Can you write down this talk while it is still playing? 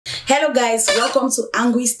Hello guys, welcome to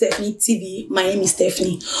Angry Stephanie TV. My name is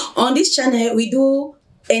Stephanie. On this channel, we do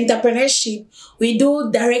entrepreneurship, we do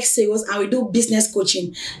direct sales, and we do business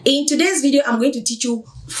coaching. In today's video, I'm going to teach you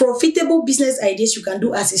profitable business ideas you can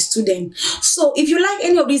do as a student. So if you like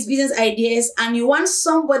any of these business ideas and you want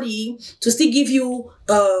somebody to still give you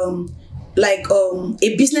a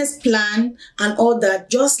business plan and all that,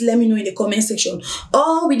 just let me know in the comment section.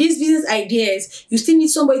 Or with these business ideas, you still need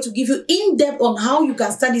somebody to give you in-depth on how you can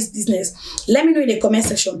start this business, let me know in the comment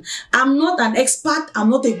section. I'm not an expert, I'm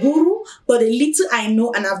not a guru, but the little I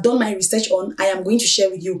know and I've done my research on, I am going to share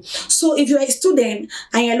with you. So if you're a student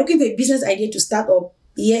and you're looking for a business idea to start up,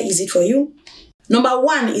 here is it for you. Number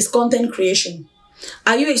one is content creation.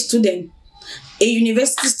 Are you a student, a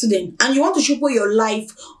university student, and you want to show your life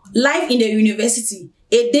in the university,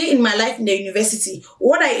 a day in my life in the university,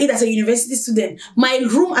 what I eat as a university student, my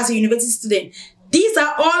room as a university student? These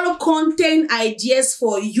are all content ideas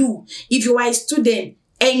for you. If you are a student,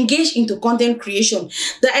 engage into content creation.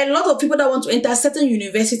 There are a lot of people that want to enter certain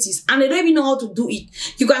universities and they don't even know how to do it.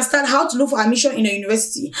 You can start how to look for admission in a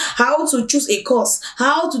university, how to choose a course,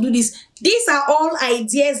 how to do this. These are all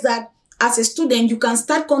ideas that as a student you can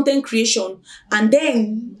start content creation and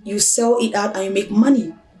then you sell it out and you make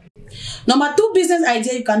money. Number two business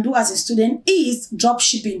idea you can do as a student is drop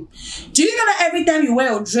shipping. Do you know that every time you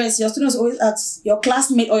wear your dress, your students always ask your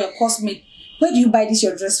classmate or your coursemate, where do you buy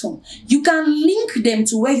your dress from? You can link them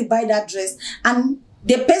to where you buy that dress, and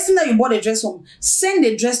the person that you bought the dress from, send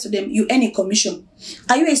the dress to them, you earn a commission.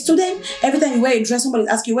 Are you a student? Every time you wear a dress, somebody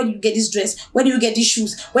asks you, where do you get this dress? Where do you get these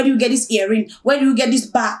shoes? Where do you get this earring? Where do you get this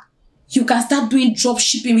bag? You can start doing drop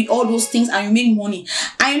shipping with all those things and you make money.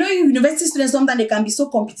 I know university students, sometimes they can be so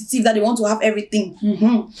competitive that they want to have everything.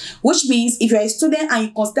 Which means if you're a student and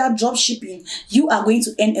you can start drop shipping, you are going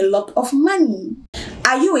to earn a lot of money.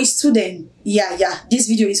 Are you a student? Yeah, this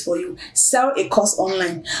video is for you. Sell a course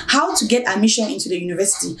online. How to get admission into the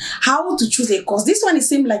university. How to choose a course. This one is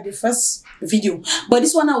same like the first video, but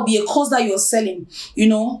this one will be a course that you're selling, you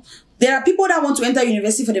know. There are people that want to enter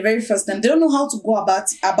university for the very first time. They don't know how to go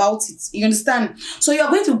about it. You understand? So you're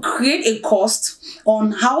going to create a course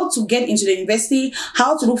on how to get into the university,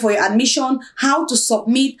 how to look for your admission, how to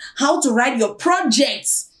submit, how to write your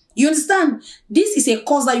projects. You understand? This is a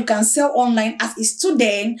course that you can sell online as a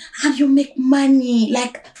student and you make money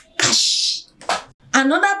like cash.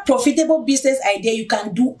 Another profitable business idea you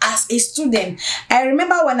can do as a student. I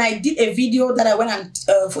remember when I did a video that I went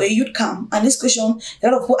on for a youth camp, and this question, a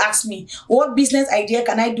lot of people asked me, what business idea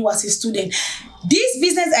can I do as a student? This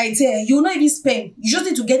business idea, you will not even spend. You just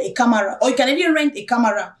need to get a camera, or you can even rent a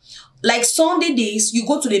camera. Like Sunday days, you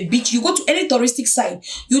go to the beach, you go to any touristic site,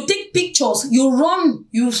 you take pictures, you run,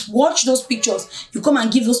 you watch those pictures, you come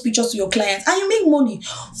and give those pictures to your clients, and you make money.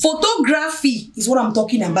 Photography is what I'm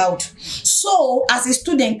talking about. So, as a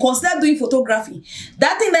student, consider doing photography.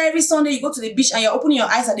 That thing that every Sunday you go to the beach and you're opening your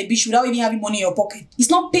eyes at the beach without even having money in your pocket, it's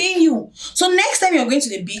not paying you. So next time you're going to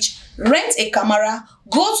the beach, rent a camera,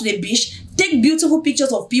 go to the beach, take beautiful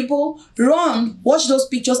pictures of people, run, watch those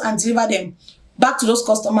pictures and deliver them back to those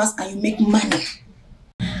customers and you make money.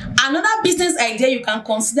 Another business idea you can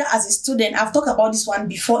consider as a student, I've talked about this one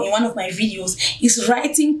before in one of my videos, is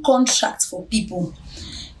writing contracts for people.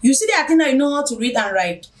 You see that thing that you know how to read and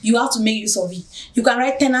write, you have to make use of it. You can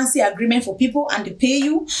write tenancy agreement for people and they pay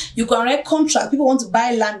you. You can write contract. People want to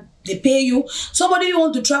buy land, they pay you. Somebody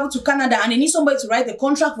want to travel to Canada and they need somebody to write a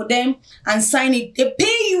contract for them and sign it, they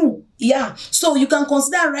pay you. Yeah, so you can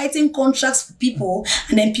consider writing contracts for people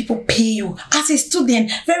and then people pay you. As a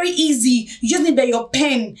student, very easy. You just need your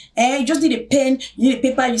pen. You just need a pen, you need a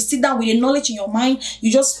paper, you sit down with the knowledge in your mind,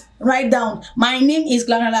 you just write down, my name is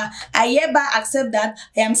Glanala. I hereby accept that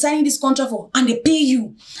I am signing this contract for, and they pay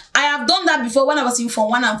you. I have done that before when I was in Form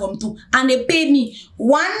 1 and Form 2, and they paid me.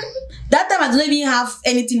 That time I didn't even have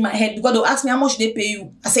anything in my head because they'll ask me how much they pay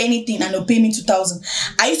you. I say anything and they'll pay me 2,000.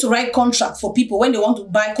 I used to write contract for people when they want to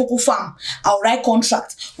buy cocoa farm. I'll write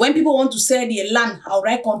contract. When people want to sell their land, I'll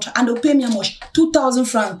write contract and they'll pay me how much? 2,000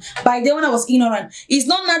 francs. By then when I was ignorant, it's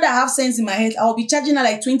not now that I have sense in my head. I'll be charging her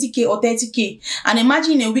like 20k or 30k. And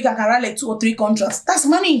imagine in a week I can write like 2 or 3 contracts. That's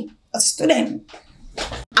money as a student.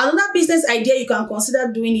 Another business idea you can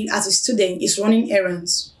consider doing it as a student is running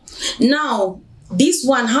errands. Now, this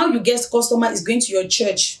one, how you get customer is going to your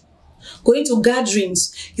church, going to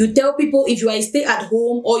gatherings. You tell people if you are a stay at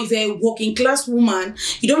home or if you're a working class woman,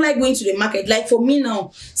 you don't like going to the market. Like for me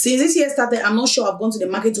now, since this year started, I'm not sure I've gone to the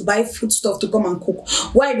market to buy food stuff to come and cook.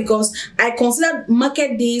 Why? Because I consider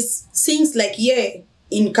market days things like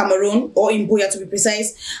in Cameroon or in Boya to be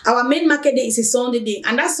precise. Our main market day is a Sunday day,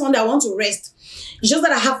 and that Sunday I want to rest. It's just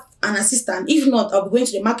that I have an assistant. If not, I'll be going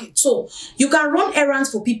to the market. So you can run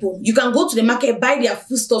errands for people. You can go to the market, buy their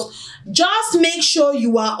foodstuffs. Just make sure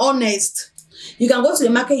you are honest. You can go to the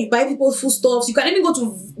market, you buy people's foodstuffs. You can even go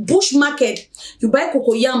to bush market. You buy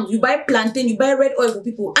cocoyam, you buy plantain, you buy red oil for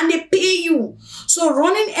people, and they pay you. So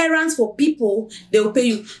running errands for people, they will pay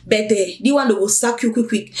you better. The one that will sack you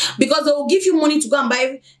quick. Because they will give you money to go and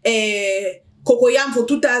buy cocoyam for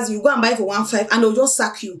 2,000, you go and buy for 1,500, and they'll just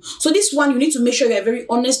sack you. So this one, you need to make sure you're a very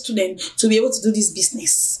honest student to be able to do this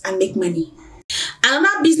business and make money.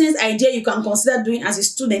 Another business idea you can consider doing as a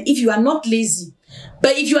student, if you are not lazy.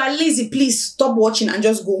 But if you are lazy, please stop watching and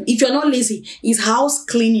just go. If you're not lazy, is house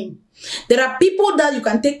cleaning. There are people that you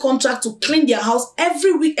can take contract to clean their house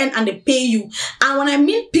every weekend and they pay you. And when I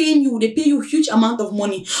mean paying you, they pay you huge amount of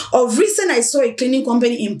money. Of recent, I saw a cleaning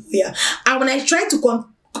company in Puya, and when I tried to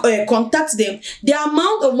contact them, the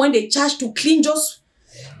amount of money they charge to clean just...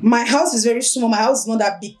 My house is very small. My house is not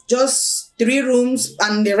that big. Just 3 rooms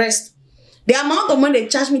and the rest. The amount of money they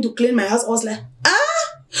charge me to clean my house, I was like, ah!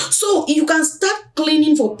 So you can start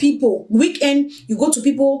cleaning for people. Weekend, you go to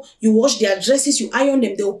people, you wash their dresses, you iron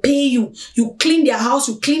them, they'll pay you. You clean their house,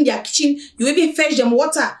 you clean their kitchen, you even fetch them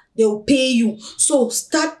water, they'll pay you. So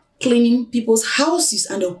start cleaning people's houses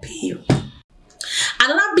and they'll pay you.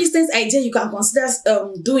 Another business idea you can consider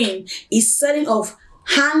doing is selling of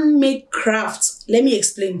handmade crafts. Let me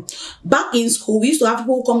explain. Back in school, we used to have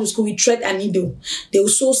people who come to school with thread and needle. They will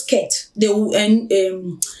sew skirt. They will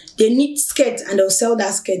they need skirt and they'll sell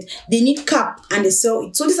that skirt. They need cap and they sell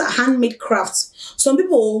it. So these are handmade crafts. Some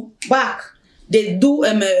people back, they do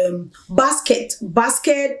basket,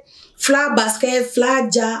 flower basket, flower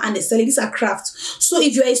jar, and they sell it. These are crafts. So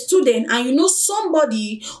if you're a student and you know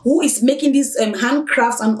somebody who is making these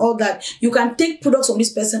handcrafts and all that, you can take products from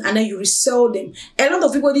this person and then you resell them. A lot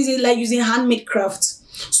of people these days like using handmade crafts.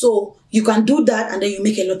 So you can do that and then you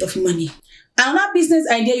make a lot of money. Another business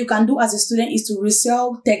idea you can do as a student is to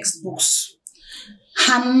resell textbooks.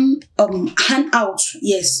 Handout,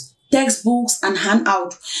 yes. Textbooks and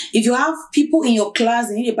handout. If you have people in your class,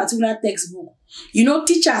 they need a particular textbook. You know,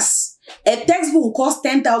 teachers, a textbook will cost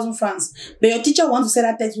 10,000 francs, but your teacher wants to sell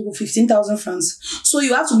that textbook for 15,000 francs. So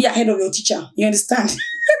you have to be ahead of your teacher. You understand?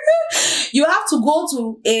 You have to go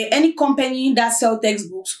to any company that sells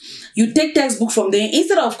textbooks. You take textbook from there.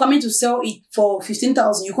 Instead of coming to sell it for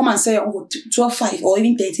 15,000, you come and sell it for 12,500 or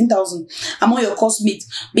even 13,000 among your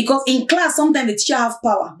classmates. Because in class, sometimes the teacher have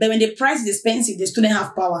power, but when the price is expensive, the student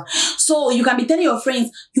have power. So you can be telling your friends,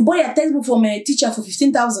 you bought your textbook from a teacher for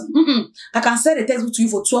 15,000. I can sell the textbook to you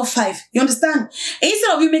for 12,500. You understand?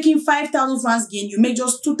 Instead of you making 5,000 francs gain, you make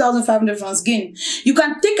just 2,500 francs gain. You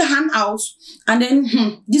can take a handout and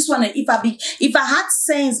then this one, if I had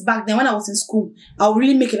sense back then when I was in school, I would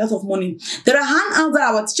really make a lot of money. There are handouts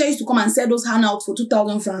that our teacher used to come and sell those handouts for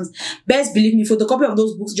 2,000 francs. Best believe me, photocopy of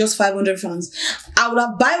those books just 500 francs. I would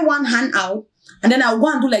have buy one handout and then I'll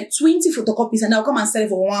go and do like 20 photocopies and I'll come and sell it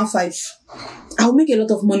for 1,500. I'll make a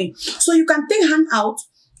lot of money. So you can take handout,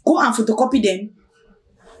 go and photocopy them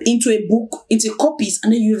into a book, into copies,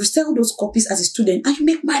 and then you resell those copies as a student and you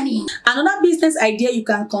make money. Another business idea you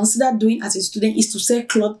can consider doing as a student is to sell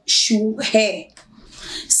cloth, shoe, hair.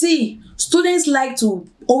 See, students like to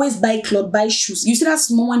always buy clothes, buy shoes. You see that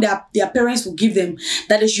small one their parents will give them,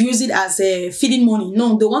 that they should use it as a feeding money.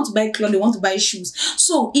 No, they want to buy clothes, they want to buy shoes.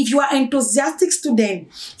 So if you are an enthusiastic student,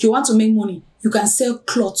 you want to make money, you can sell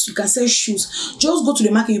clothes, you can sell shoes. Just go to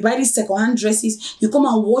the market, you buy these second-hand dresses, you come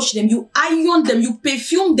and wash them, you iron them, you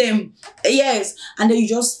perfume them. Yes. And then you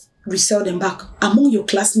just resell them back among your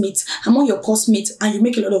classmates, among your classmates, and you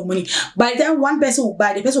make a lot of money. By the time one person will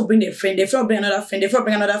buy, the person will bring their friend, their friend will bring another friend, their friend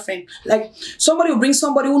will bring another friend. Like somebody will bring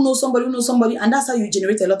somebody who knows somebody who knows somebody, and that's how you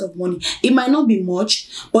generate a lot of money. It might not be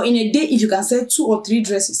much, but in a day, if you can sell 2 or 3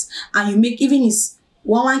 dresses and you make even is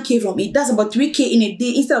 1K from it, that's about 3K in a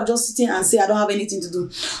day, instead of just sitting and say I don't have anything to do.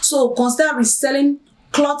 So consider reselling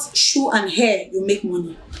clothes, shoe, and hair. You make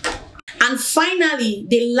money. And finally,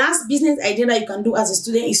 the last business idea that you can do as a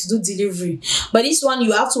student is to do delivery. But this one,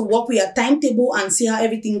 you have to work with your timetable and see how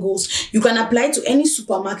everything goes. You can apply to any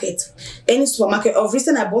supermarket. Any supermarket. Of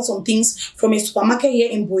recent, I bought some things from a supermarket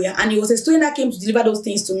here in Boya, and it was a student that came to deliver those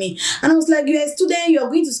things to me. And I was like, you're a student, you're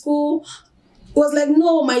going to school. It was like,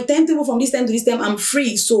 no, my timetable from this time to this time, I'm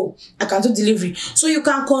free, so I can do delivery. So you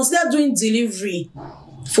can consider doing delivery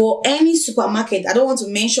for any supermarket. I don't want to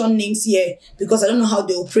mention names here because I don't know how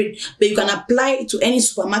they operate, but you can apply it to any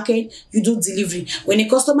supermarket. You do delivery. When a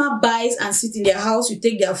customer buys and sits in their house, you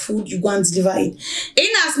take their food, you go and deliver it. In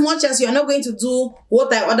as much as you are not going to do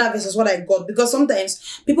what I order versus what I got, because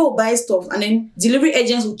sometimes people will buy stuff and then delivery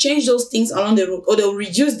agents will change those things along the road, or they'll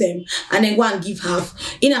reduce them and then go and give half.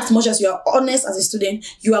 In as much as you are honest as a student,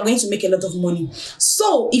 you are going to make a lot of money.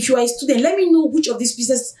 So if you are a student, let me know which of these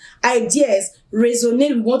business ideas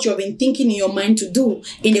resonate with what you have been thinking in your mind to do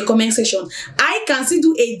in the comment section. I can still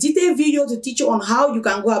do a detailed video to teach you on how you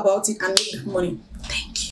can go about it and make that money.